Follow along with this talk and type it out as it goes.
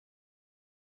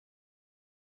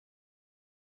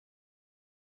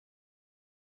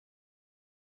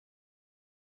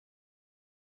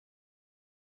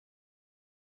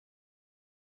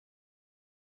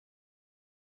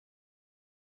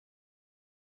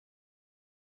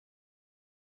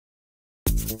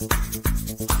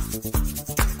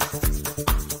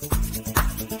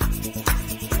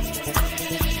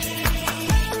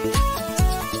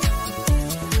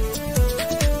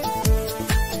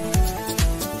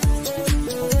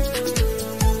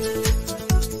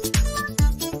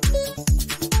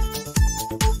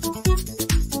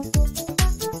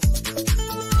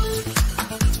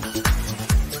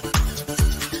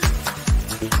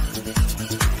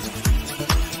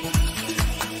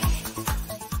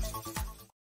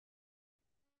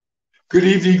Good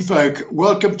evening, folk.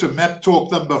 Welcome to Map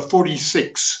Talk number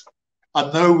 46. I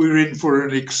know we're in for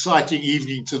an exciting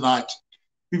evening tonight.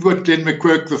 We've got Glen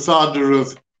McQuirk, the founder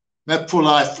of Map for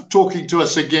Life, talking to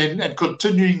us again and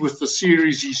continuing with the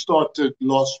series he started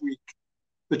last week.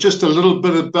 But just a little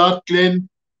bit about Glen.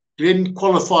 Glen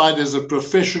qualified as a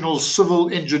professional civil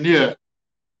engineer.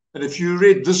 And if you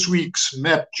read this week's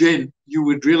Map Gen, you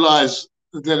would realize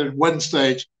that at one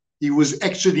stage he was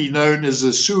actually known as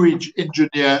a sewage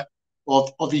engineer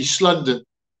of East London.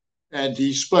 And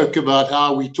he spoke about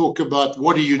how we talk about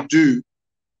what do you do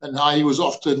and how he was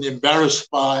often embarrassed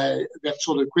by that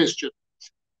sort of question.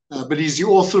 But he's the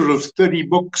author of 30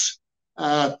 books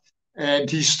and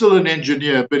he's still an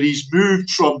engineer, but he's moved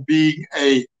from being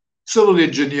a civil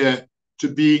engineer to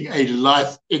being a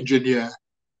life engineer.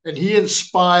 And he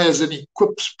inspires and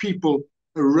equips people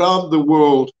around the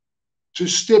world to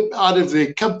step out of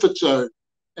their comfort zone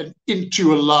and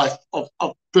into a life of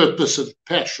purpose and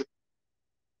passion.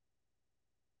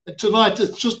 And tonight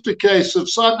it's just a case of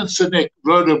Simon Sinek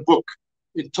wrote a book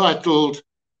entitled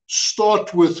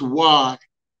Start With Why,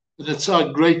 and it's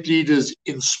how great leaders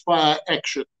inspire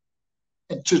action.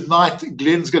 And tonight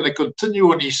Glen's going to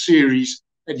continue on his series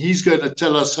and he's going to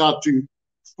tell us how to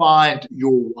find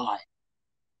your why.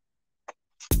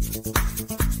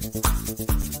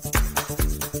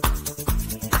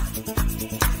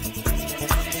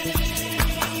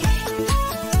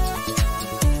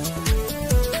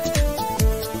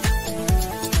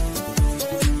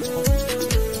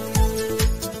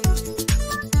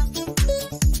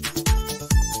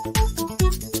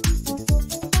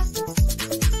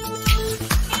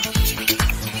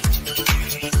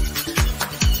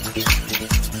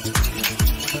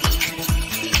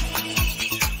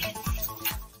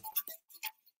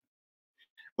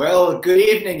 Well, good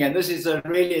evening, and this is a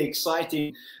really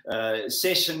exciting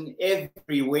session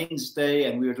every Wednesday,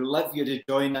 and we would love you to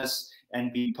join us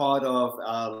and be part of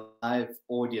our live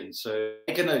audience. So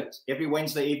make a note, every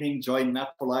Wednesday evening, join Map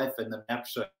for Life and the Map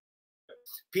Show.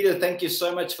 Peter, thank you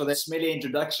so much for that smelly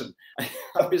introduction.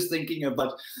 I was thinking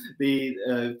about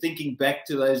thinking back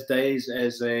to those days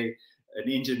as an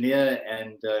engineer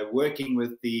and working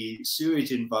with the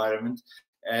sewage environment,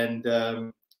 and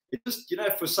it just, you know,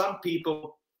 for some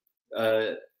people,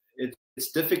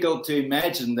 it's difficult to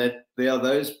imagine that there are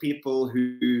those people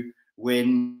who,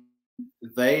 when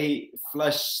they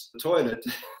flush the toilet,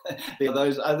 there are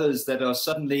those others that are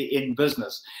suddenly in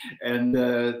business. And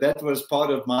that was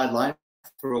part of my life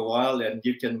for a while, and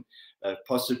you can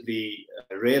possibly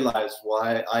realize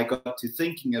why I got to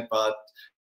thinking about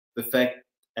the fact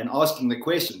and asking the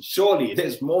question, surely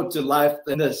there's more to life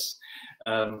than this.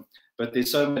 But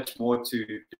there's so much more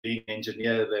to being an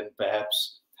engineer than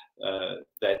perhaps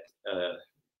that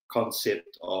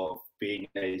concept of being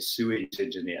a sewage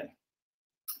engineer.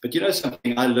 But you know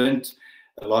something, I learned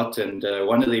a lot, and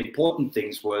one of the important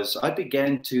things was I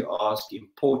began to ask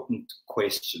important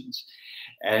questions.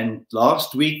 And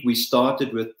last week we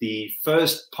started with the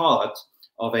first part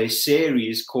of a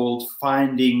series called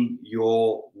Finding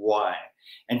Your Why.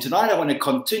 And tonight I want to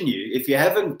continue. If you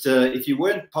haven't, if you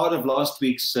weren't part of last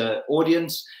week's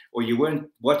audience, or you weren't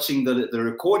watching the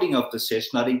recording of the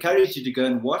session, I'd encourage you to go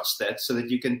and watch that so that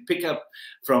you can pick up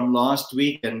from last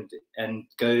week and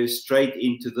go straight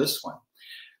into this one.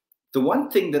 The one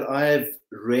thing that I've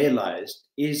realized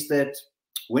is that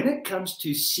when it comes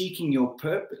to seeking your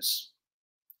purpose,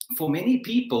 for many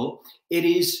people, it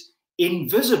is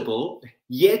invisible,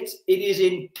 yet it is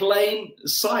in plain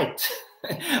sight.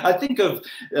 I think of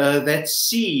that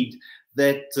seed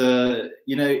that,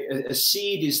 you know, a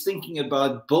seed is thinking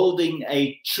about building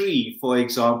a tree, for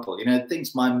example. You know, it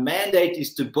thinks my mandate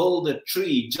is to build a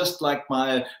tree just like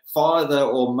my father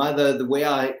or mother, the way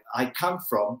I come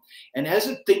from. And as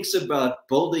it thinks about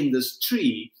building this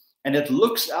tree and it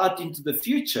looks out into the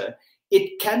future,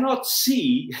 it cannot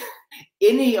see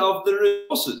any of the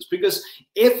resources because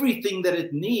everything that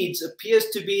it needs appears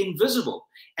to be invisible.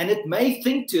 And it may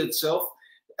think to itself,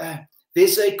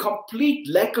 there's a complete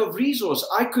lack of resource.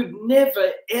 I could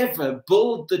never, ever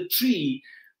build the tree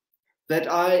that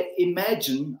I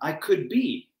imagine I could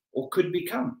be or could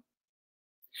become.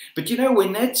 But you know,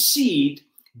 when that seed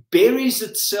buries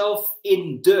itself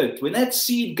in dirt, when that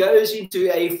seed goes into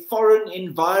a foreign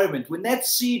environment, when that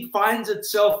seed finds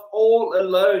itself all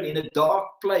alone in a dark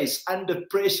place under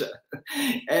pressure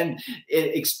and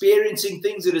experiencing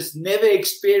things that it's never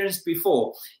experienced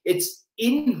before, it's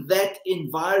in that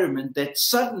environment that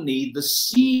suddenly the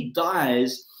seed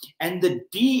dies and the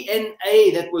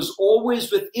DNA that was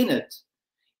always within it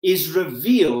is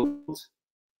revealed,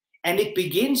 and it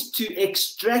begins to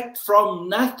extract from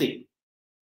nothing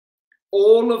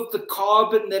all of the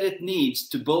carbon that it needs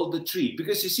to build the tree.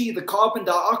 Because you see, the carbon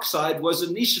dioxide was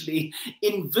initially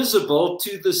invisible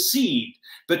to the seed,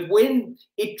 but when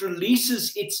it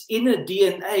releases its inner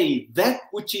DNA, that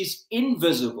which is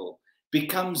invisible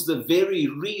becomes the very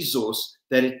resource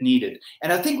that it needed.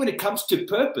 And I think when it comes to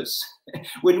purpose,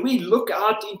 when we look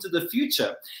out into the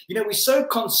future, you know, we're so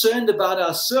concerned about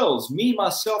ourselves, me,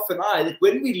 myself, and I, that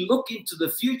when we look into the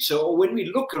future or when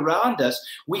we look around us,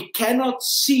 we cannot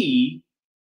see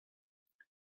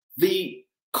the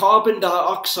carbon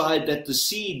dioxide that the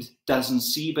seed doesn't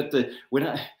see. But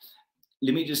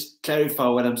let me just clarify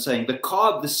what I'm saying.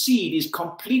 The seed is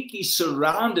completely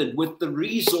surrounded with the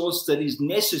resource that is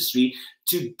necessary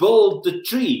to build the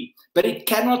tree, but it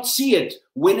cannot see it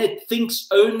when it thinks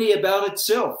only about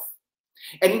itself.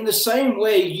 And in the same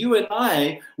way, you and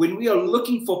I, when we are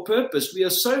looking for purpose, we are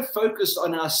so focused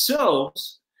on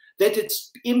ourselves that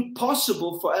it's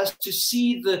impossible for us to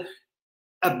see the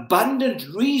abundant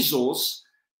resource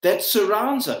that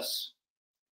surrounds us.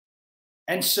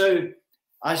 And so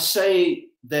I say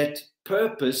that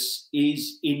purpose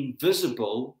is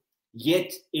invisible,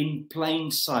 yet in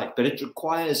plain sight, but it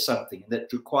requires something.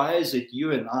 That requires that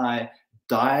you and I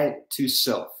die to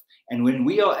self. And when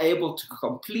we are able to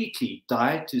completely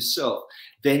die to self,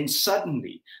 then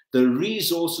suddenly the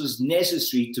resources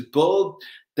necessary to build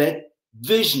that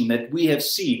vision that we have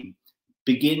seen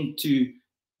begin to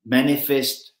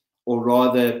manifest, or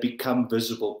rather become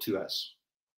visible to us.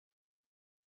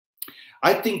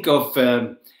 I think of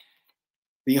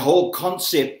the whole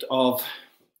concept of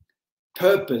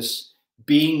purpose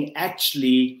being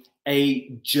actually a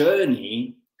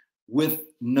journey with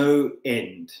no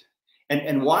end.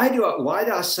 And why do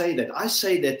I say that? I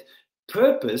say that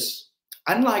purpose,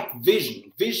 unlike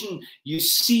vision, you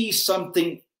see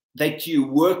something that you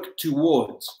work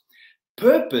towards.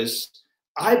 Purpose,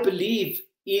 I believe,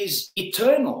 is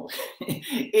eternal.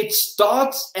 It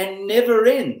starts and never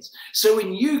ends. So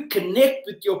when you connect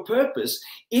with your purpose,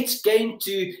 it's going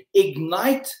to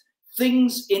ignite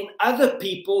things in other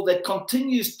people that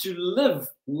continues to live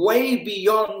way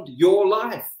beyond your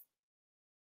life.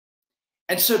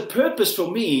 And so purpose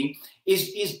for me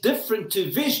is different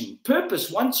to vision. Purpose,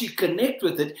 once you connect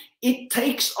with it, it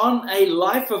takes on a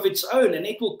life of its own, and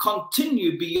it will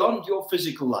continue beyond your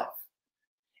physical life.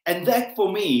 And that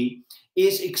for me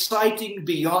is exciting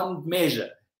beyond measure.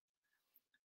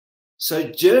 So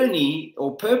journey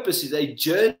or purpose is a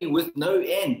journey with no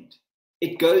end.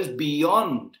 It goes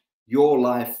beyond your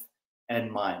life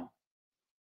and mine.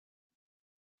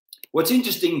 What's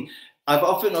interesting, I've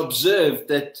often observed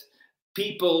that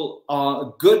people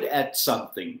are good at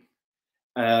something.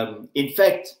 In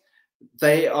fact,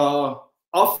 they are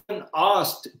often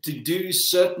asked to do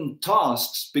certain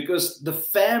tasks because the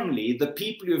family, the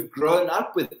people who have grown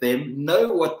up with them,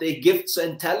 know what their gifts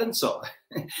and talents are.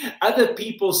 Other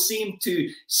people seem to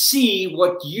see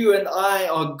what you and I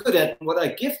are good at and what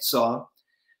our gifts are,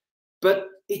 but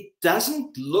it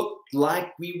doesn't look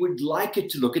like we would like it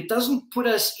to look. It doesn't put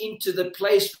us into the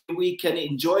place where we can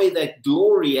enjoy that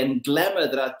glory and glamour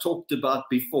that I talked about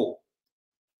before.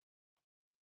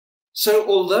 So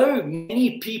although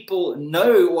many people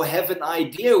know or have an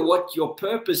idea what your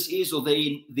purpose is, or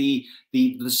the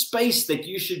space that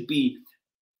you should be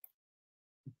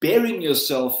burying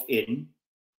yourself in,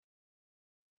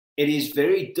 it is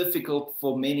very difficult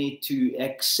for many to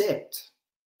accept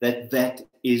that that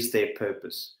is their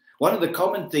purpose. One of the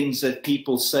common things that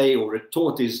people say or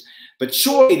retort is, but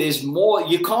surely there's more.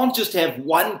 You can't just have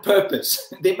one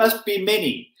purpose. There must be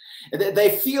many.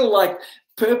 They feel like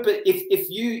purpose,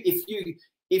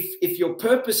 if your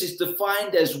purpose is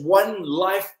defined as one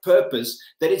life purpose,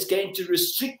 that it's going to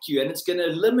restrict you and it's going to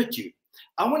limit you.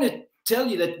 I want to tell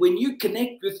you that when you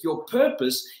connect with your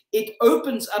purpose, it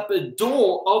opens up a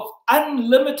door of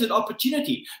unlimited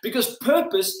opportunity, because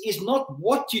purpose is not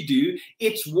what you do,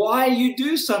 it's why you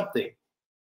do something.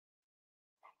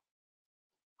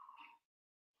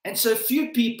 And so few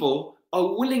people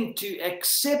are willing to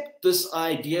accept this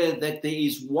idea that there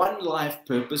is one life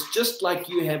purpose, just like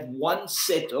you have one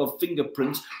set of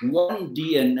fingerprints, one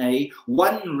DNA,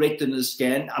 one retina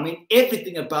scan. I mean,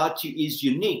 everything about you is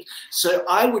unique. So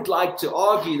I would like to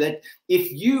argue that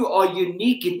if you are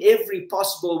unique in every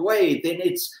possible way, then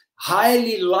it's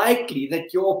highly likely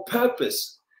that your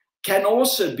purpose can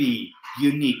also be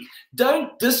unique.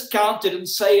 Don't discount it and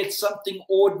say it's something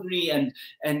ordinary and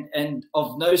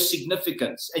of no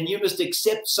significance, and you must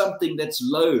accept something that's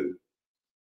low.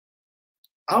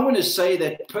 I want to say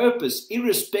that purpose,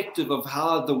 irrespective of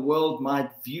how the world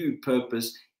might view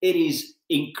purpose, it is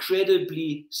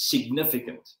incredibly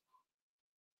significant.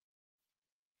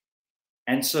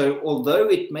 And so, although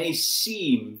it may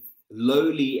seem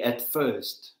lowly at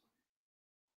first,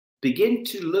 begin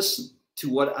to listen to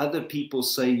what other people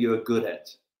say you're good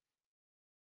at.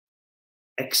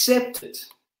 Accept it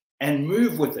and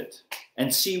move with it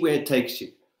and see where it takes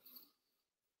you.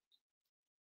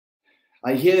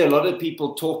 I hear a lot of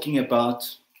people talking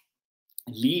about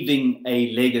leaving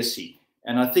a legacy.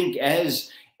 And I think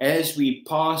as we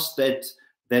pass that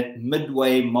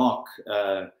midway mark,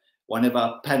 one of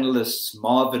our panelists,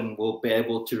 Marvin, will be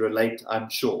able to relate, I'm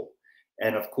sure.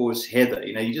 And of course, Heather,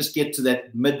 you know, you just get to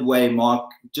that midway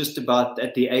mark, just about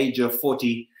at the age of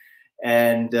 40.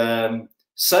 And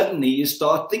suddenly you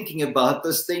start thinking about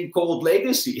this thing called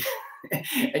legacy.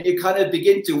 And you kind of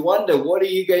begin to wonder, what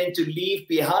are you going to leave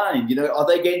behind? You know, are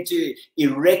they going to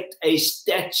erect a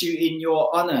statue in your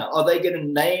honor? Are they going to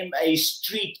name a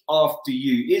street after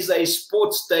you? Is a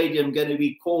sports stadium going to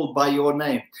be called by your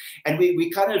name? And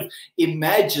we kind of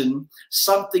imagine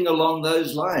something along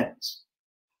those lines.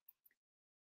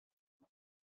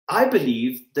 I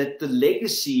believe that the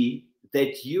legacy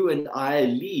that you and I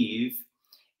leave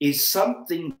is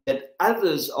something that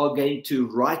others are going to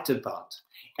write about.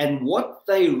 And what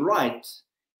they write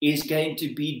is going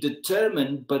to be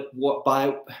determined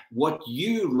by what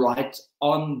you write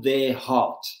on their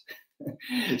heart.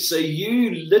 So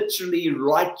you literally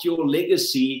write your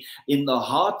legacy in the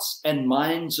hearts and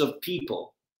minds of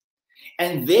people.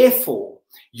 And therefore,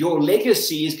 your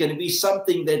legacy is going to be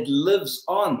something that lives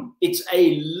on. It's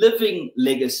a living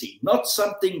legacy, not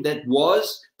something that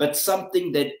was, but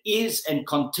something that is and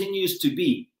continues to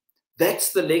be.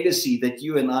 That's the legacy that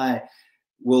you and I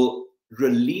will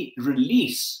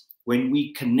release when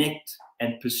we connect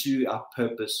and pursue our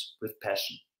purpose with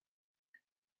passion.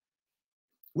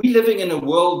 We're living in a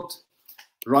world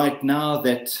right now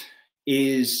that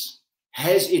has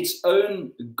its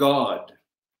own God.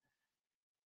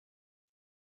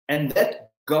 And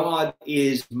that God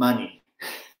is money.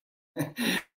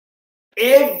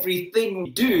 Everything we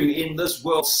do in this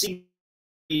world seems to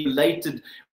be related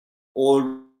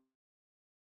or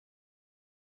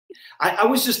I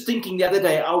was just thinking the other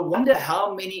day, I wonder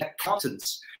how many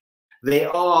accountants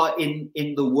there are in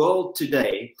the world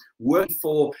today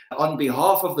working on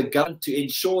behalf of the government to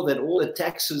ensure that all the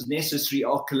taxes necessary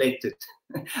are collected.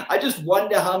 I just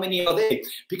wonder how many are there,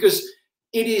 because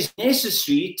it is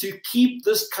necessary to keep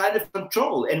this kind of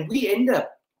control. And we end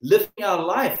up living our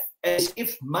life as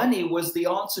if money was the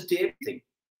answer to everything.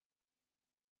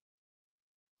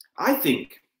 I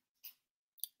think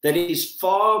that it is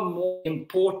far more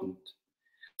important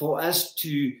for us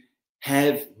to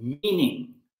have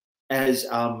meaning as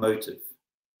our motive.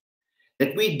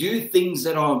 That we do things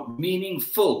that are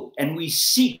meaningful and we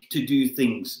seek to do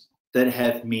things that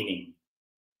have meaning.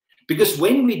 Because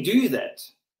when we do that,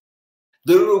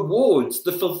 the rewards,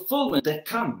 the fulfillment that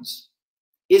comes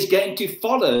is going to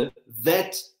follow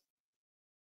that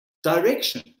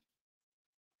direction.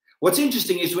 What's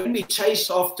interesting is when we chase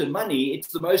after money, it's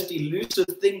the most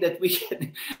elusive thing that we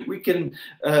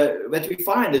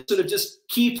find. It sort of just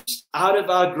keeps out of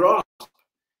our grasp.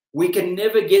 We can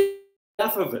never get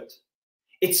enough of it.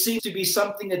 It seems to be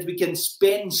something that we can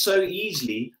spend so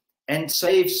easily and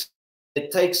save.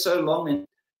 It takes so long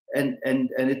and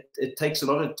it takes a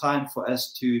lot of time for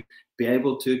us to be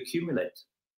able to accumulate.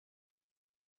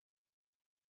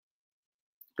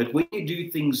 But when you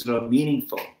do things that are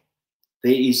meaningful,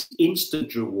 there is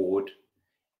instant reward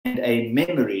and a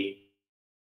memory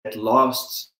that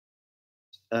lasts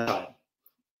a time.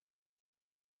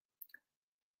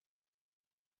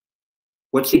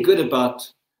 What's good about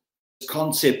this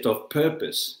concept of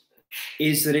purpose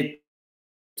is that it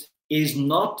is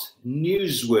not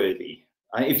newsworthy.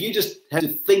 If you just have to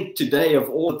think today of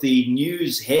all the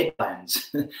news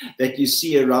headlines that you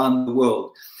see around the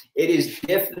world, it is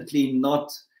definitely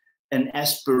not an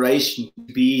aspiration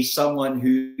to be someone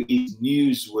who is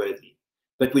newsworthy.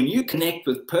 But when you connect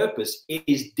with purpose, it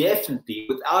is definitely,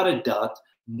 without a doubt,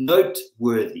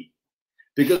 noteworthy.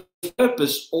 Because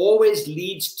purpose always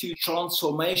leads to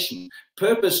transformation.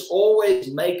 Purpose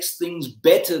always makes things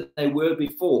better than they were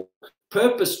before.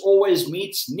 Purpose always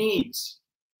meets needs.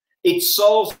 It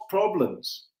solves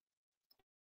problems.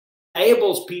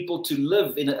 Enables people to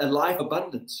live in a life of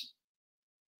abundance.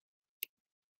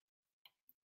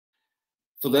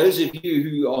 For those of you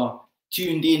who are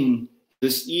tuned in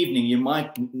this evening, you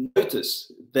might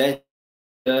notice that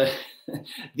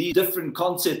these different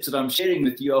concepts that I'm sharing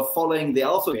with you are following the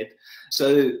alphabet.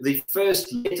 So the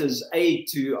first letters A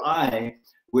to I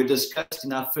were discussed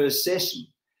in our first session.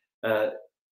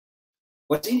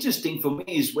 What's interesting for me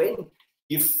is when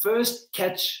you first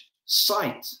catch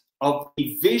sight of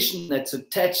the vision that's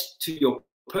attached to your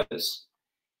purpose,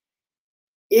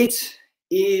 it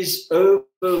is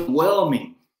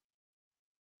overwhelming.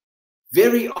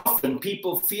 Very often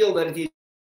people feel that it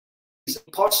is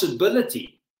a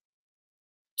possibility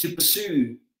to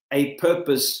pursue a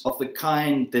purpose of the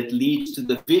kind that leads to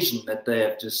the vision that they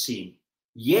have just seen.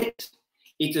 Yet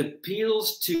it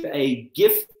appeals to a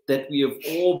gift that we have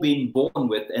all been born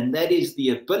with, and that is the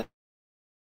ability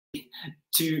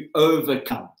to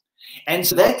overcome. And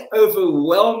so that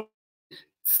overwhelming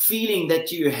feeling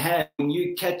that you have when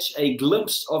you catch a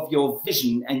glimpse of your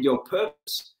vision and your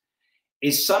purpose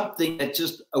is something that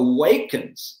just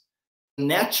awakens the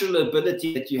natural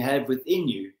ability that you have within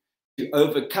you to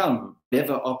overcome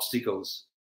whatever obstacles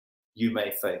you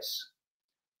may face.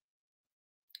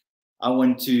 I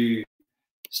want to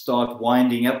start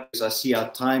winding up because I see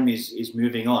our time is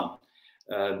moving on.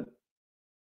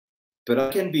 But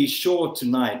I can be sure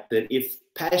tonight that if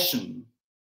passion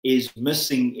is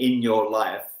missing in your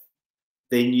life,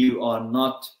 then you are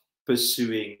not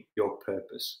pursuing your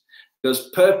purpose. Because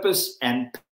purpose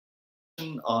and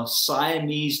passion are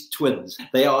Siamese twins.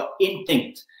 They are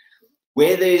instinct.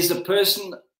 Where there is a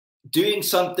person doing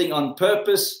something on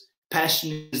purpose,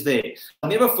 passion is there. I'll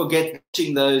never forget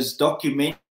watching those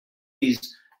documentaries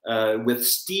with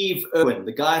Steve Irwin,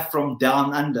 the guy from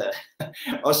Down Under,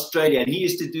 Australia. And he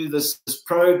used to do this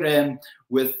program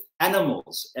with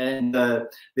animals. And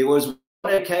there was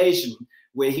one occasion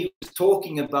where he was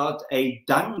talking about a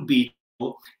dung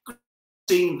beetle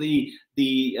crossing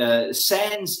the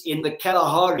sands in the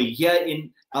Kalahari here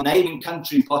in our neighboring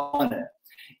country, Botswana.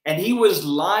 And he was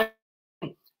lying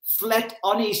flat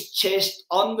on his chest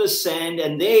on the sand,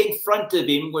 and there in front of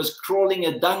him was crawling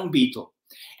a dung beetle.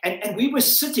 And we were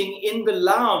sitting in the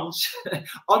lounge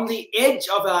on the edge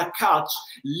of our couch,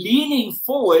 leaning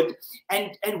forward,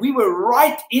 and we were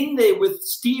right in there with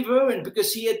Steve Irwin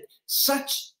because he had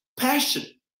such passion.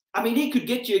 I mean, he could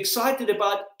get you excited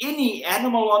about any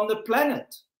animal on the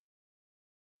planet.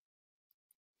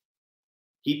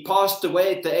 He passed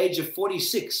away at the age of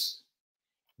 46.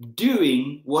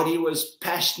 Doing what he was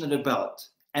passionate about,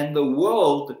 and the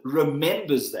world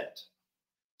remembers that.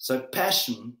 So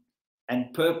passion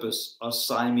and purpose are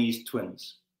Siamese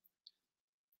twins.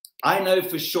 I know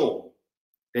for sure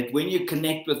that when you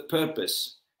connect with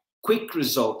purpose, quick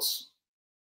results,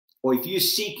 or if you're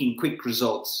seeking quick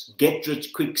results, get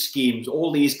rich quick schemes,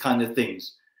 all these kind of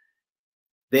things,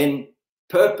 then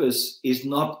purpose is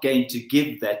not going to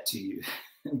give that to you.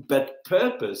 But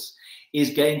purpose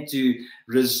is going to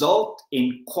result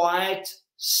in quiet,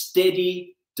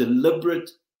 steady, deliberate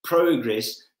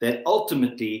progress that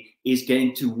ultimately is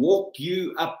going to walk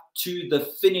you up to the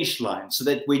finish line, so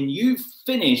that when you've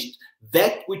finished,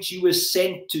 that which you were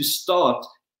sent to start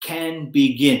can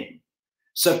begin.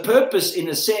 So purpose, in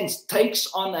a sense, takes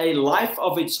on a life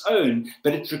of its own,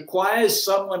 but it requires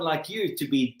someone like you to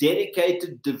be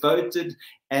dedicated, devoted,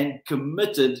 and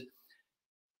committed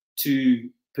to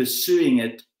pursuing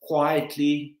it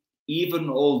quietly, even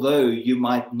although you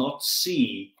might not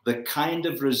see the kind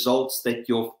of results that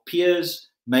your peers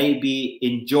may be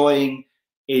enjoying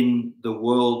in the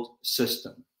world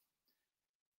system.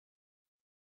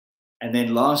 And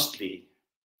then lastly,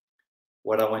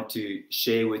 what I want to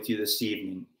share with you this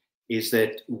evening is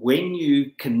that when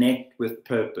you connect with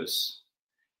purpose,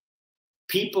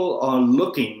 people are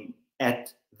looking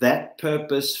at that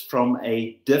purpose from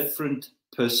a different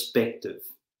perspective.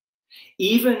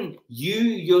 Even you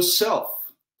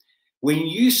yourself, when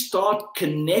you start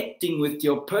connecting with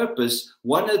your purpose,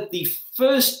 one of the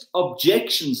first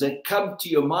objections that come to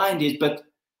your mind is, but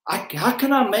how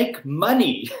can I make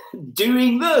money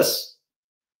doing this?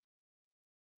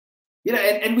 You know,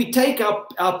 and we take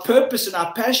our purpose and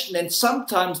our passion, and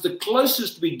sometimes the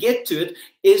closest we get to it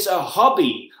is a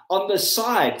hobby on the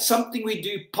side, something we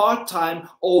do part-time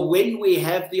or when we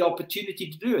have the opportunity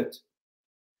to do it.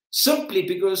 Simply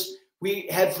because we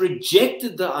have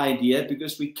rejected the idea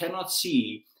because we cannot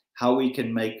see how we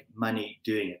can make money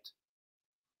doing it.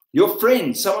 Your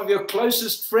friends, some of your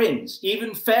closest friends,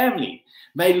 even family,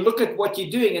 may look at what you're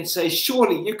doing and say,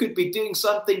 surely you could be doing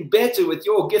something better with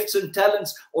your gifts and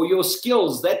talents or your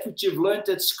skills, that which you've learned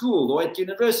at school or at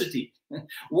university.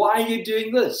 Why are you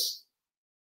doing this?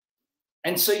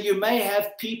 And so you may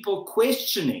have people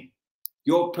questioning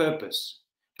your purpose.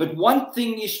 But one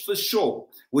thing is for sure,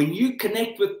 when you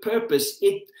connect with purpose,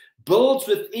 it builds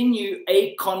within you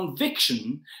a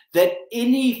conviction that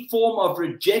any form of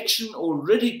rejection or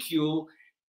ridicule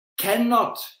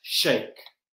cannot shake.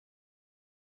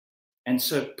 And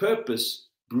so purpose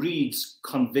breeds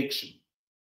conviction.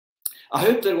 I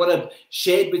hope that what I've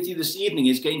shared with you this evening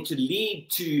is going to lead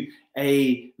to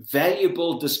a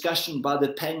valuable discussion by the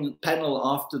panel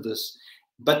after this.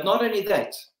 But not only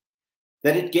that,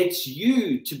 that it gets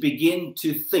you to begin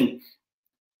to think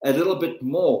a little bit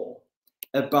more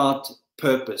about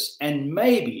purpose. And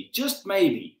maybe, just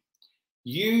maybe,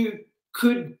 you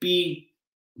could be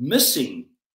missing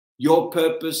your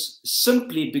purpose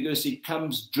simply because it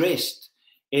comes dressed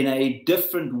in a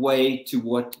different way to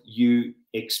what you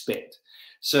expect.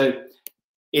 So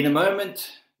in a moment,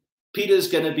 Peter's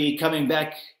going to be coming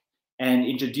back and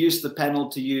introduce the panel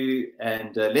to you,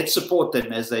 and let's support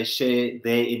them as they share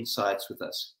their insights with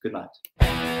us. Good night.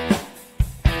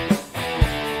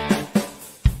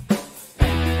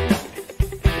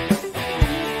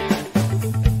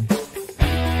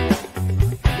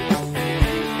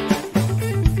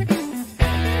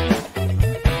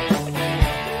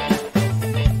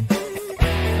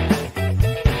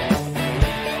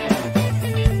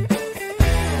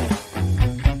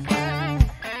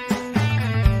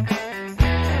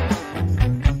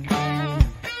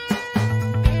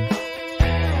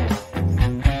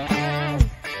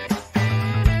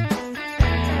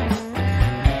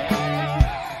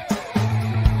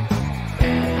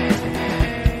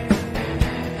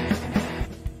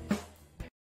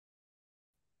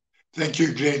 Thank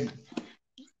you, Glenn.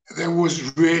 That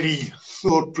was really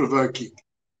thought-provoking.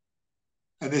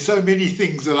 And there's so many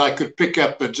things that I could pick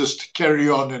up and just carry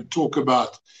on and talk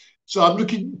about. So I'm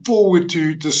looking forward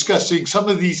to discussing some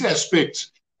of these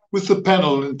aspects with the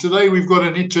panel. And today we've got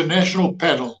an international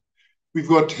panel. We've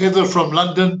got Heather from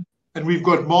London and we've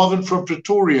got Marvin from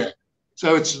Pretoria.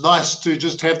 So it's nice to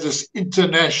just have this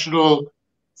international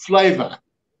flavor.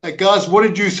 Guys, what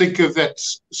did you think of that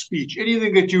speech?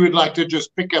 Anything that you would like to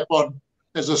just pick up on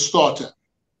as a starter?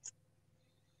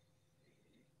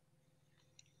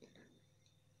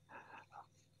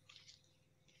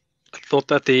 I thought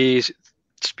that the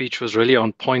speech was really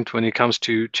on point when it comes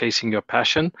to chasing your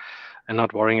passion and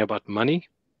not worrying about money,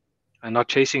 and not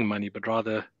chasing money, but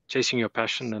rather chasing your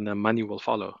passion, and then money will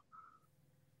follow.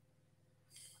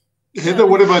 Heather,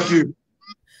 what about you?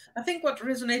 I think what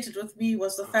resonated with me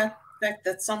was the fact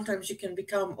that sometimes you can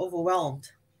become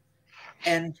overwhelmed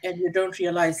and you don't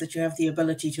realize that you have the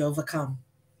ability to overcome.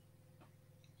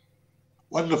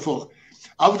 Wonderful.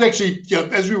 I was actually,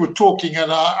 as we were talking,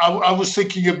 and I was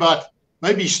thinking about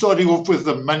maybe starting off with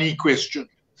the money question.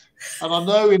 And I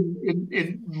know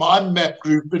in my MAP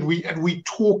group, and we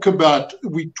talk about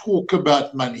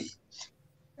money,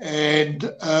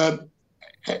 and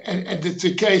it's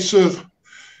a case of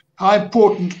how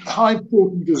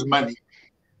important is money.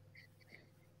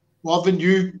 Marvin,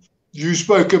 you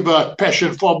spoke about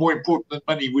passion far more important than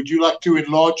money. Would you like to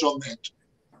enlarge on that?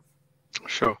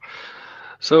 Sure.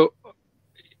 So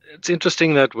it's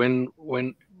interesting that when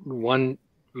one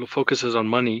focuses on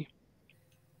money,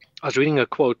 I was reading a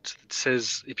quote that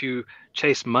says, if you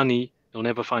chase money, you'll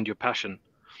never find your passion.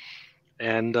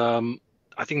 And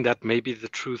I think that may be the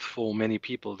truth for many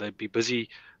people. They'd be busy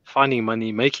finding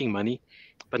money, making money,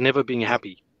 but never being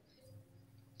happy.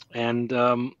 And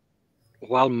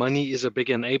while money is a big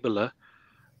enabler,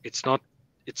 it's not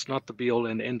the be all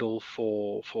and end all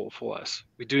for us.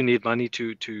 We do need money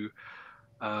to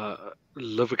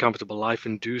live a comfortable life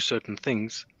and do certain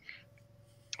things.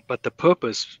 But the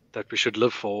purpose that we should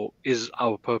live for is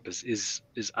our purpose, is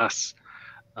us.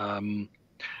 And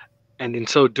in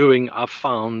so doing, I've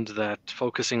found that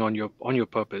focusing on your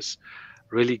purpose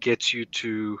really gets you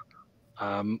to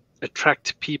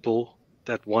attract people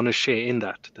that want to share in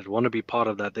that want to be part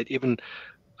of that even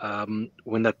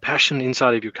when that passion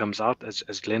inside of you comes out,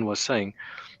 as Glenn was saying,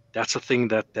 that's a thing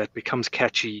that becomes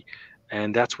catchy,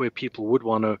 and that's where people would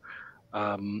want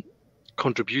to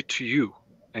contribute to you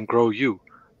and grow you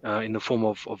in the form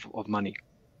of money.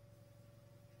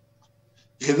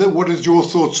 Heather, what is your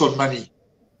thoughts on money?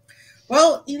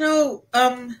 Well,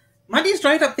 money is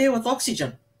right up there with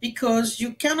oxygen, because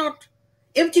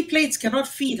empty plates cannot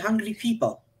feed hungry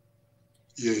people.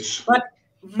 Yes. But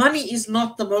money is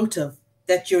not the motive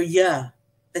that you're here,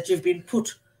 that you've been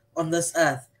put on this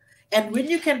earth. And when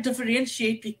you can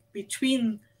differentiate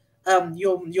between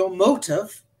your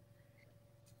motive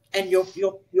and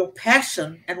your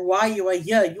passion and why you are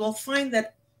here, you will find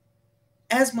that,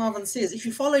 as Marvin says, if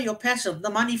you follow your passion, the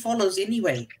money follows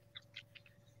anyway.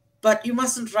 But you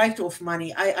mustn't write off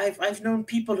money. I've known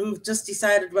people who've just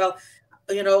decided, well,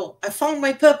 I found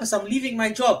my purpose. I'm leaving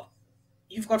my job.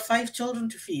 You've got 5 children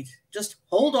to feed. Just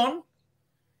hold on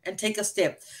and take a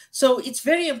step. So it's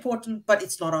very important, but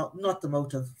it's not the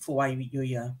motive for why you're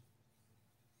here.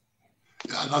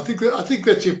 Yeah, and I think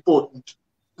that's important.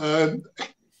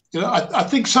 I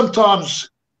think sometimes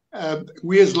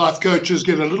we as life coaches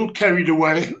get a little carried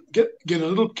away.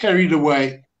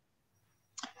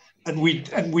 And we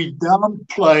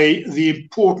downplay the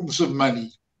importance of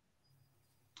money,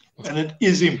 and it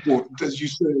is important, as you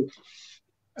say.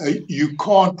 You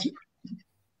can't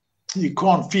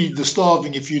feed the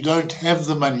starving if you don't have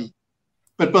the money.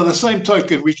 But by the same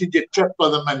token, we can get trapped by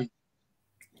the money.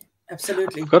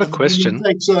 Absolutely. I've got a question.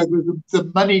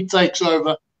 The money takes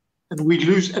over, and we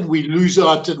lose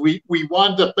out, and we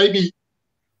wind up maybe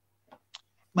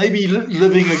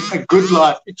living a good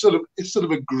life instead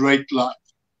of a great life.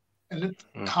 And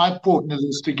how important it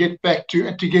is to get back to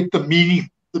and to get the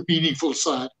meaningful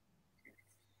side.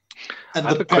 And I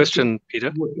have a question,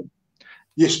 Peter.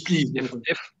 Yes, please.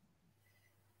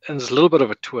 And there's a little bit of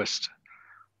a twist.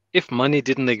 If money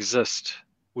didn't exist,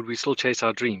 would we still chase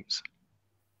our dreams?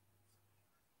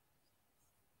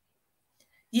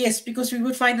 Yes, because we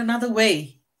would find another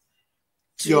way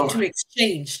to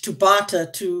exchange, to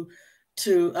barter,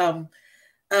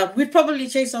 we'd probably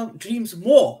chase our dreams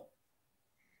more.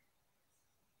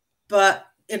 But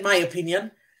in my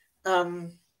opinion,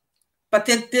 but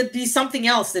there'd be something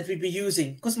else that we'd be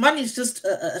using, because money is just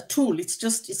a tool. It's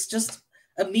just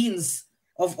a means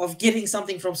of getting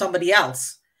something from somebody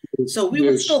else. So we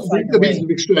would still find a way. The means of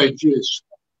exchange, yes.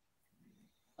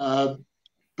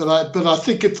 But I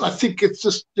think it's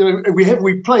just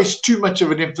we place too much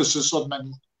of an emphasis on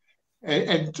money,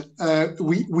 and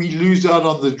we lose out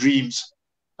on the dreams.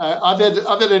 I've had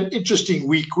an interesting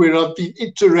week where I've been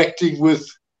interacting with,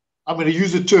 I'm going to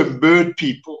use the term, bird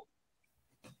people,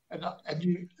 and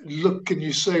you look and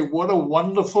you say, what a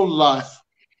wonderful life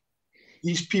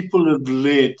these people have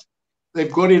led.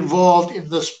 They've got involved in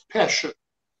this passion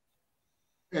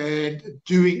and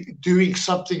doing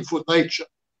something for nature.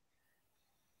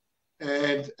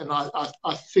 And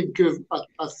I think of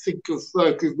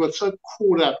folk who've got so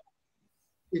caught up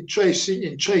in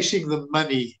chasing the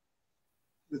money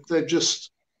that they're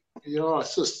just,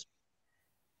 it's just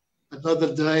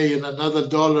another day and another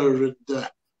dollar, and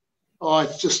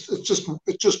it's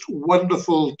just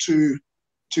wonderful to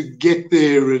get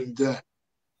there and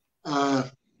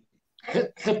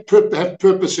have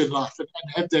purpose in life and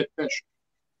have that passion.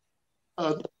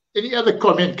 Any other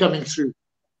comment coming through?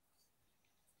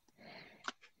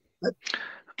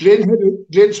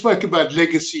 Glen spoke about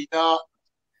legacy now,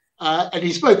 and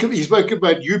he spoke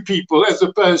about you people as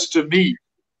opposed to me.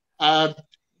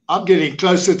 I'm getting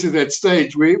closer to that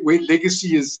stage where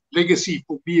legacy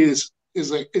for me is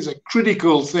a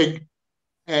critical thing,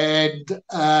 and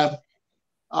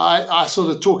I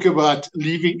sort of talk about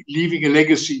leaving a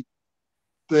legacy.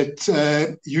 But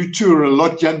you two are a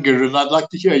lot younger, and I'd like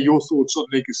to hear your thoughts on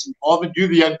legacy. Marvin, you're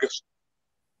the youngest.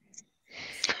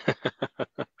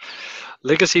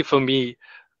 Legacy for me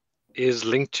is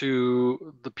linked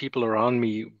to the people around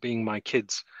me being my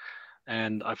kids,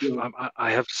 and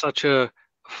I have such a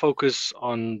focus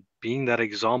on being that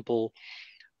example,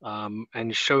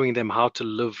 and showing them how to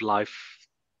live life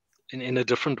in a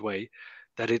different way,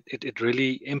 that it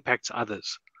really impacts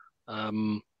others.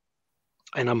 And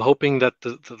I'm hoping that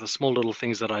the small little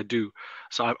things that I do.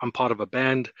 So I'm part of a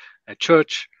band at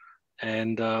church,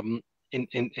 and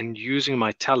in using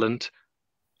my talent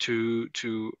to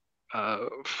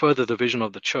further the vision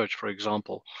of the church, for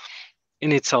example,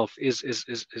 in itself is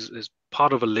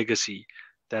part of a legacy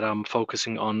that I'm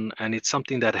focusing on. And it's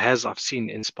something that I've seen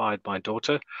inspired my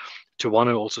daughter to want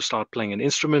to also start playing an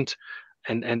instrument,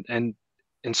 and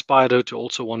inspired her to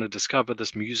also want to discover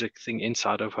this music thing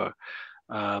inside of her.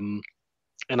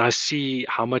 And I see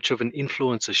how much of an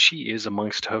influencer she is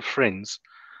amongst her friends.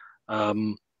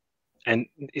 And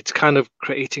it's kind of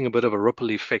creating a bit of a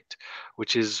ripple effect,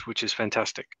 which is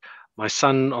fantastic. My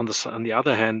son, on the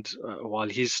other hand, while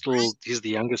he's the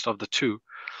youngest of the two,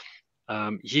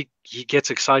 he gets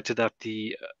excited at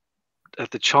the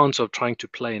chance of trying to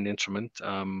play an instrument.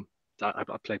 I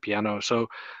play piano, so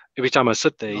every time I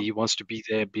sit there, he wants to be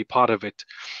there, be part of it.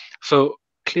 So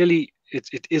clearly,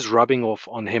 it is rubbing off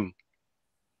on him.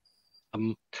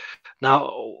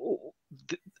 Now,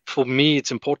 for me,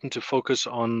 it's important to focus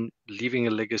on leaving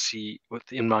a legacy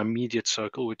within my immediate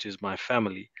circle, which is my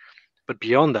family. But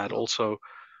beyond that, also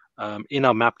in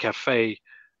our Map Cafe,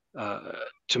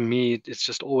 to me, it's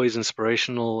just always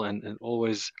inspirational and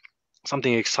always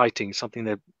something exciting, something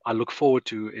that I look forward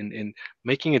to in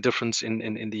making a difference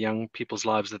in the young people's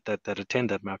lives that attend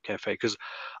that Map Cafe. Because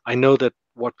I know that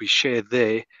what we share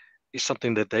there is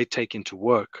something that they take into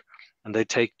work and they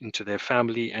take into their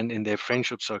family and in their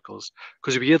friendship circles.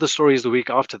 Because we hear the stories the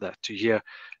week after that, to hear,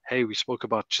 hey, we spoke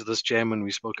about this gem and we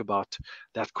spoke about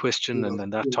that question and then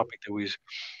that topic that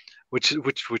which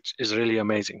is really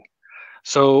amazing.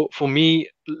 So for me,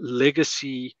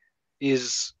 legacy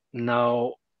is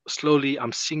now slowly,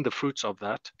 I'm seeing the fruits of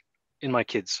that in my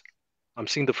kids. I'm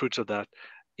seeing the fruits of that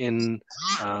in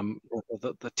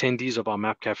the attendees of our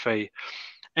Map Cafe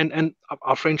and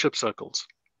our friendship circles.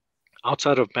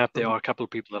 Outside of Map, there are a couple of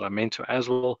people that I mentor as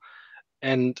well.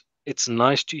 And it's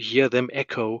nice to hear them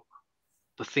echo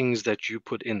the things that you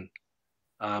put in.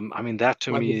 I mean, that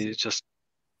to me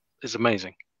is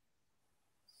amazing.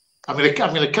 I'm going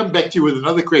to come back to you with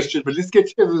another question, but let's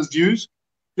get Heather's views.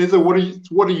 Heather, what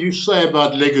do you say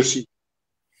about legacy?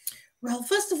 Well,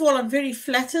 first of all, I'm very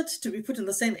flattered to be put in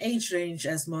the same age range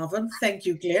as Marvin. Thank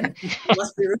you, Glen. You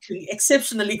must be really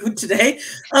exceptionally good today.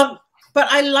 But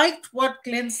I liked what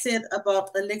Glen said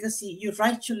about a legacy. You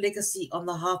write your legacy on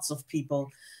the hearts of people,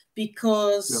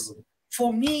 because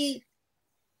for me,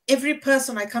 every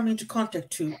person I come into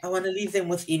contact to, I want to leave them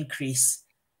with increase.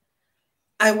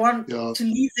 I want to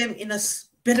leave them in a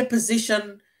better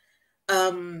position,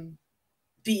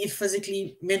 be it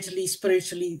physically, mentally,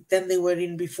 spiritually, than they were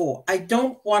in before. I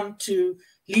don't want to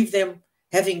leave them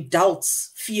having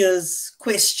doubts, fears,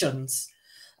 questions,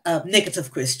 negative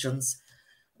questions.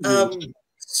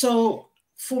 So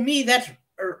for me, that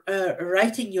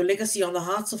writing your legacy on the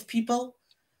hearts of people,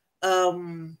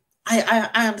 I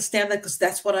understand that, because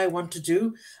that's what I want to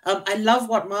do. I love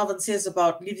what Marvin says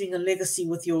about leaving a legacy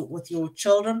with your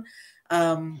children.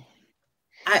 I'm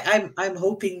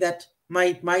hoping that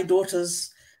my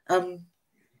daughters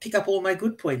pick up all my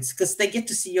good points, because they get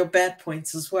to see your bad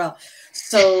points as well.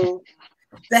 So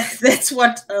that's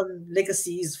what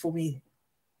legacy is for me.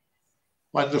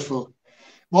 Wonderful.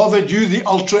 Marvin, you the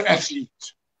ultra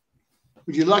athlete.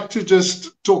 Would you like to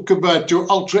just talk about your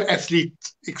ultra athlete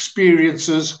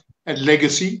experiences and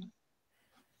legacy?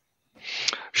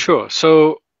 Sure.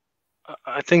 So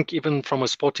I think even from a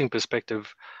sporting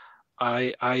perspective,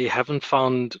 I haven't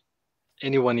found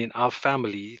anyone in our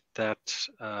family that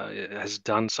has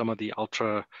done some of the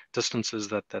ultra distances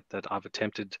that I've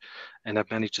attempted and have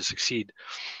managed to succeed.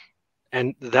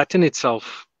 And that in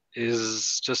itself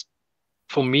is just,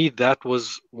 for me, that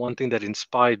was one thing that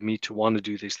inspired me to want to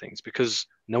do these things, because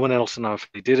no one else in our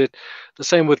family did it. The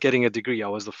same with getting a degree. I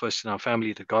was the first in our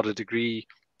family that got a degree,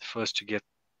 the first to get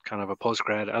kind of a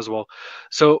postgrad as well.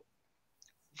 So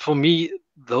for me,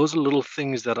 those are little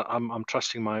things that I'm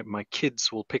trusting my kids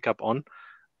will pick up on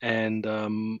and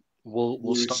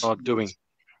will start doing.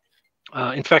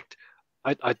 In fact,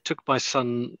 I took my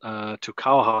son to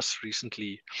Cow House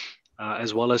recently,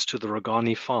 as well as to the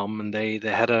Rogani farm, and they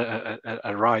had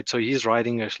a ride. So he's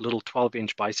riding a little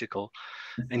 12-inch bicycle,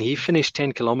 and he finished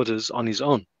 10 kilometers on his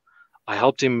own. I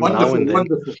helped him now and then.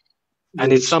 Wonderful.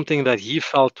 And it's something that he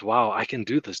felt, wow, I can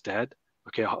do this, Dad.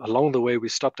 Okay, along the way, we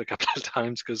stopped a couple of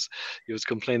times because he was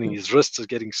complaining his wrists are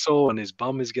getting sore and his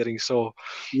bum is getting sore.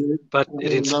 But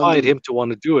it inspired him to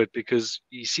want to do it, because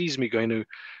he sees me going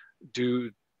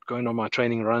on my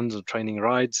training runs and training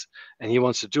rides, and he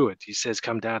wants to do it. He says,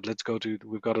 come, Dad, let's go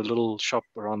we've got a little shop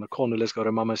around the corner. Let's go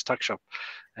to Mama's tuck shop.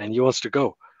 And he wants to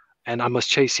go. And I must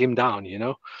chase him down,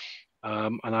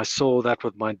 And I saw that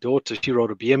with my daughter. She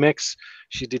rode a BMX.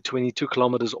 She did 22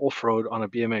 kilometers off-road on a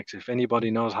BMX. If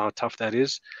anybody knows how tough that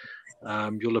is,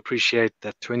 you'll appreciate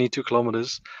that 22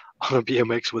 kilometers on a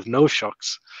BMX with no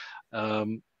shocks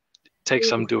takes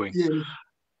some doing.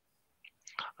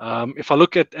 If I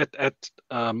look at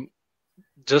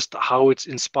just how it's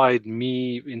inspired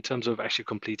me in terms of actually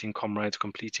completing comrades,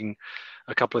 completing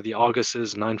a couple of the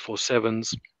Arguses,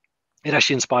 947s, it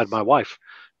actually inspired my wife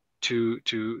to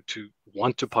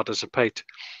want to participate.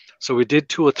 So we did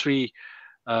 2 or 3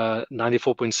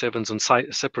 94.7s on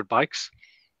separate bikes,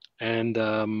 and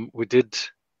we did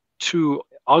 2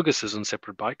 Arguses on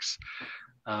separate bikes.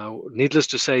 Needless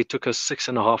to say, it took us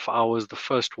 6.5 hours the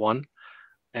first one,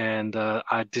 and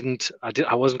I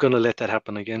wasn't going to let that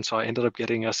happen again, so I ended up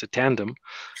getting us a tandem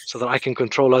so that I can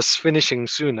control us finishing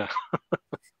sooner.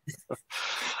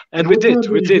 And we did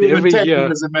every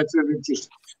year. As a matter of interest.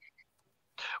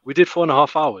 We did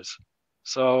 4.5 hours.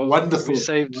 So Wonderful.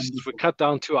 we cut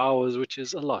down 2 hours, which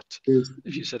is a lot Yes.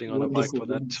 if you're sitting on a bike Wonderful, for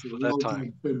that wonderful. for Well that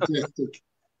time. done. Fantastic.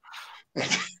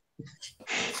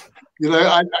 You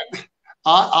know,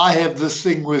 I have this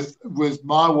thing with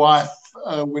my wife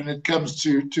when it comes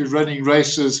to running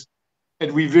races,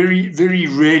 and we very, very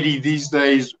rarely these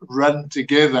days run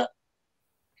together.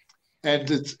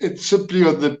 And it's simply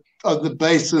on the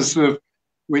basis of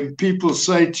when people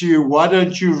say to you, "Why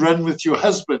don't you run with your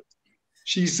husband?"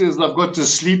 She says, "I've got to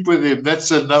sleep with him. That's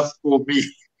enough for me."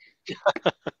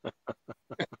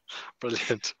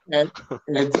 Brilliant.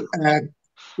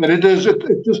 But it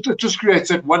just creates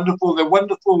the wonderful, the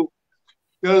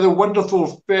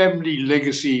wonderful family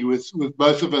legacy with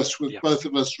both of us, both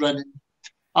of us running.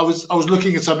 I was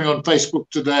looking at something on Facebook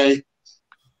today,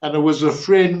 and it was a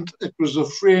friend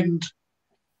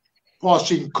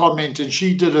passing comment, and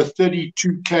she did a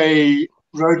 32K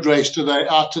road race today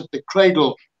out at the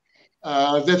Cradle.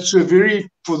 That's a very,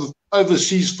 for the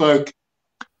overseas folk,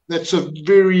 that's a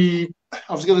very,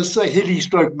 I was going to say hilly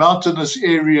stroke mountainous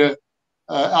area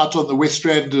out on the west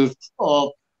strand of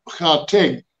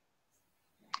Gauteng.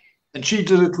 And she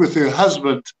did it with her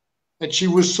husband. And she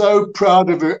was so proud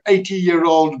of her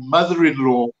 80-year-old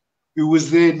mother-in-law who was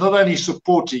there not only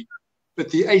supporting, but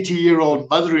the 80-year-old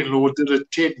mother-in-law did a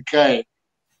 10K.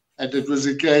 And it was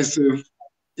a case of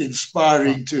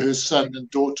inspiring to her son and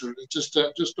daughter. It's just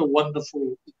a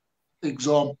wonderful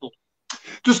example.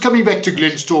 Just coming back to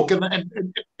Glen's talk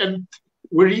and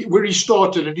where he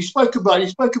started, and he spoke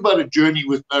about a journey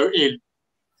with no end,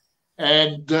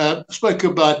 and spoke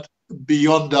about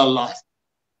beyond our life.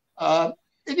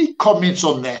 Any comments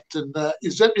on that? And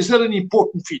is that an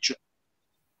important feature?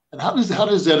 And how does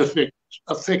that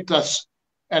affect us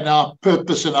and our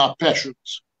purpose and our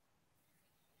passions?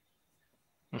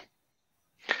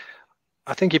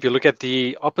 I think if you look at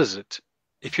the opposite,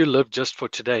 if you live just for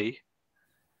today,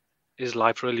 is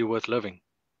life really worth living?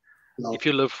 No. If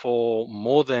you live for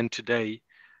more than today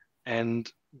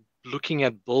and looking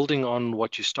at building on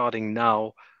what you're starting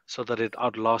now so that it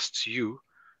outlasts you,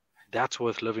 that's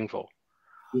worth living for.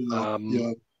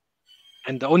 Yeah.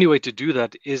 And the only way to do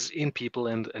that is in people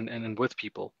and with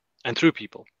people and through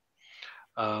people.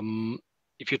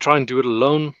 If you try and do it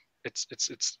alone, it's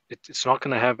not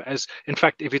going to have as. In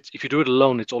fact, if you do it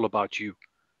alone, it's all about you.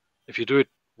 If you do it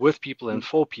with people and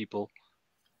for people,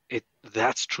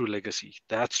 that's true legacy.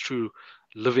 That's true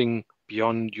living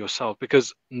beyond yourself,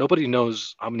 because nobody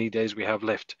knows how many days we have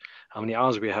left, how many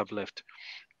hours we have left.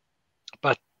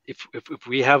 But if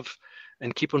we have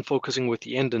and keep on focusing with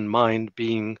the end in mind,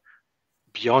 being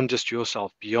beyond just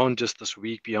yourself, beyond just this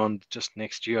week, beyond just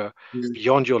next year,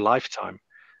 beyond your lifetime,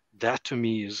 that to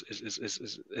me is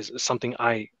something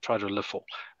I try to live for,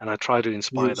 and I try to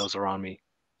inspire those around me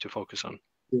to focus on.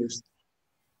 Yes.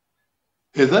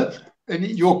 Heather,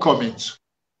 your comments?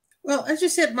 Well, as you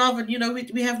said, Marvin,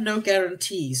 we have no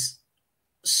guarantees.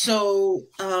 So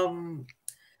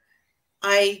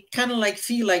I kind of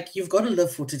feel like you've got to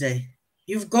live for today.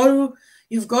 You've got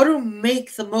to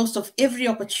make the most of every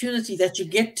opportunity that you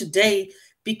get today,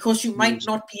 because you might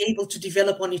not be able to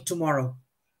develop on it tomorrow.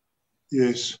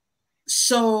 Yes.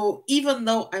 So even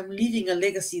though I'm leaving a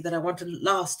legacy that I want to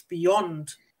last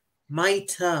beyond my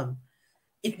term,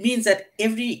 it means that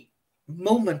every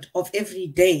moment of every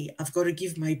day I've got to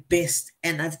give my best,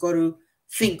 and I've got to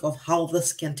think of how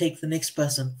this can take the next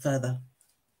person further.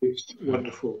 It's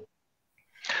wonderful.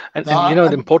 And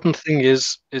the important thing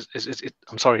is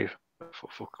I'm sorry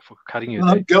for cutting you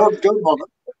there. Go on.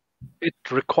 It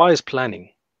requires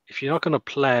planning. If you're not going to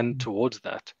plan towards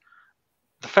that,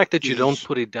 the fact that you don't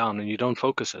put it down and you don't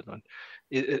focus on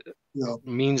it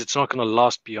means it's not going to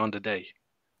last beyond a day.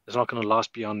 It's not going to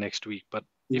last beyond next week. But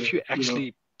if you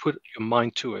actually put your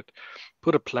mind to it,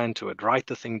 put a plan to it, write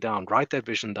the thing down, write that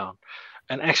vision down,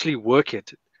 and actually work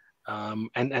it,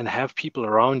 and have people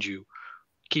around you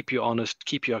keep you honest,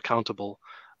 keep you accountable,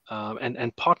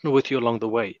 and partner with you along the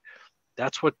way.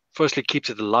 That's what firstly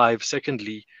keeps it alive.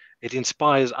 Secondly, it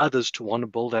inspires others to want to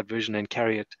build that vision and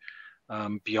carry it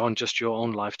beyond just your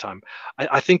own lifetime.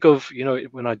 I think of,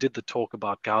 when I did the talk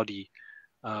about Gaudi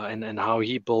and how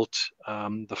he built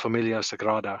the Familia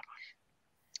Sagrada,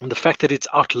 and the fact that it's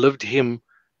outlived him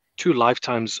 2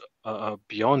 lifetimes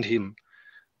beyond him,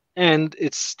 and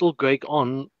it's still going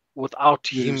on without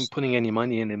him putting any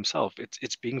money in himself.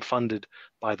 It's being funded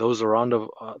by those around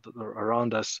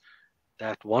us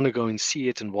that want to go and see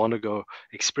it and want to go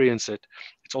experience it.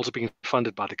 It's also being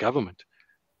funded by the government.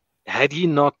 Had he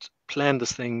not planned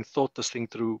this thing, thought this thing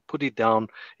through, put it down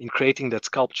in creating that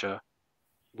sculpture,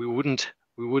 we wouldn't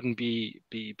be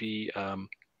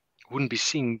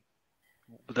seeing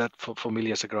that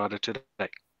Familia Sagrada today.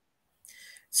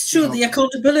 It's true. The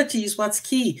accountability is what's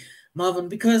key, Marvin,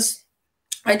 because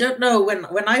I don't know,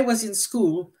 when I was in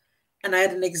school and I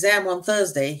had an exam on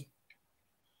Thursday,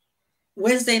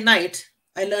 Wednesday night,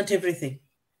 I learned everything.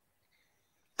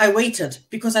 I waited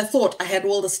because I thought I had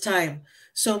all this time.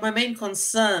 So my main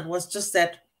concern was just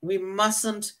that we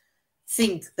mustn't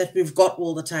think that we've got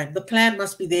all the time. The plan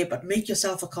must be there, but make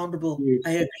yourself accountable. Yes.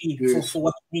 I agree, yes. for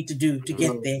what you need to do to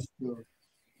get there.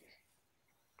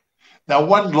 Now,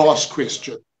 one last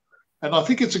question, and I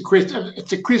think it's a question.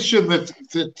 It's a question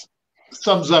that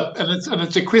sums up, and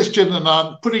it's a question, and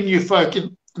I'm putting you folk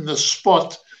in the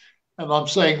spot, and I'm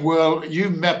saying, well, you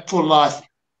Map for Life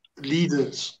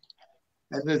leaders,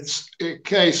 and it's a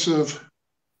case of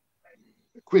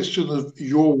a question of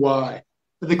your why.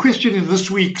 And the question in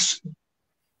this week's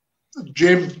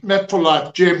Map for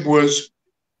Life gem was,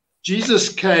 Jesus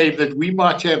came that we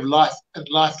might have life and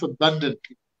life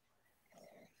abundantly.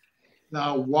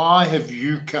 Now, why have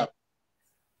you come?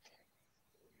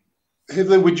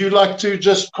 Heather, would you like to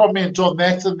just comment on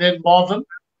that, and then Marvin?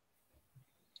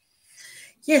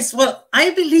 Yes, well,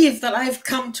 I believe that I've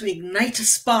come to ignite a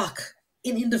spark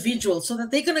in individuals so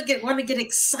that they're going to want to get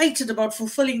excited about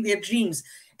fulfilling their dreams,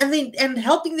 and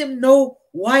helping them know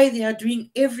why they are doing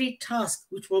every task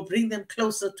which will bring them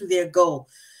closer to their goal.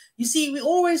 You see, we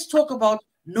always talk about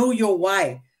know your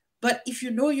why, but if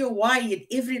you know your why in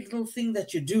every little thing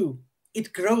that you do,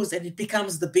 it grows and it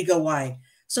becomes the bigger why.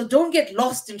 So don't get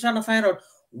lost in trying to find out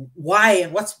why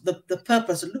and what's the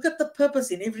purpose. Look at the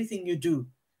purpose in everything you do,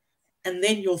 and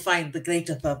then you'll find the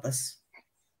greater purpose.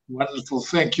 Wonderful,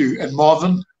 thank you. And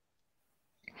Marvin?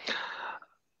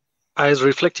 I was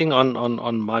reflecting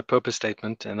on my purpose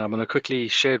statement, and I'm going to quickly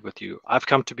share it with you. I've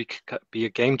come to be a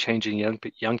game changer in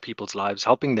young people's lives,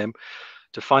 helping them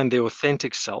to find their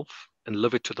authentic self and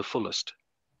live it to the fullest.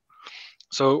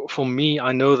 So for me,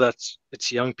 I know that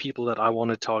it's young people that I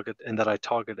want to target and that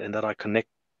I connect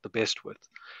the best with.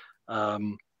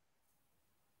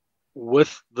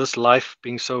 With this life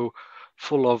being so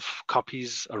full of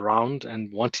copies around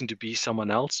and wanting to be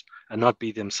someone else and not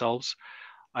be themselves,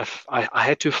 I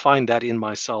had to find that in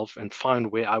myself and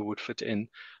find where I would fit in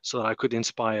so that I could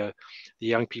inspire the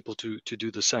young people to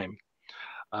do the same.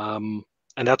 And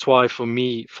that's why for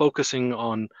me, focusing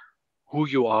on who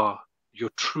you are, your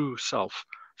true self,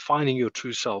 finding your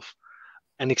true self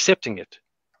and accepting it,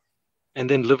 and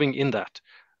then living in that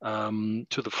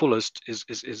to the fullest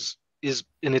is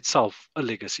in itself a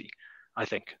legacy, I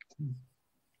think.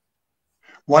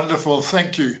 Wonderful,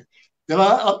 thank you.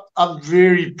 I'm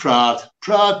very proud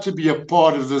to be a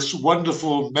part of this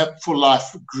wonderful Map for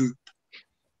Life group.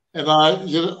 And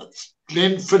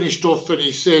Glen finished off and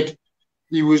he said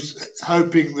he was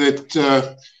hoping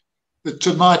that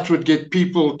tonight would get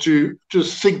people to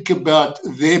just think about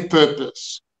their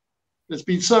purpose. It's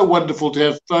been so wonderful to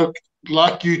have folk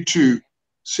like you two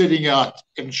setting out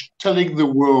and telling the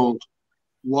world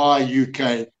why you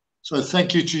came. So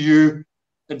thank you to you.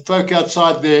 And folk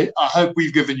outside there, I hope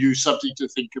we've given you something to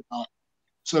think about.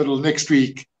 So till next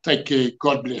week, take care.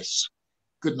 God bless.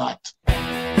 Good night.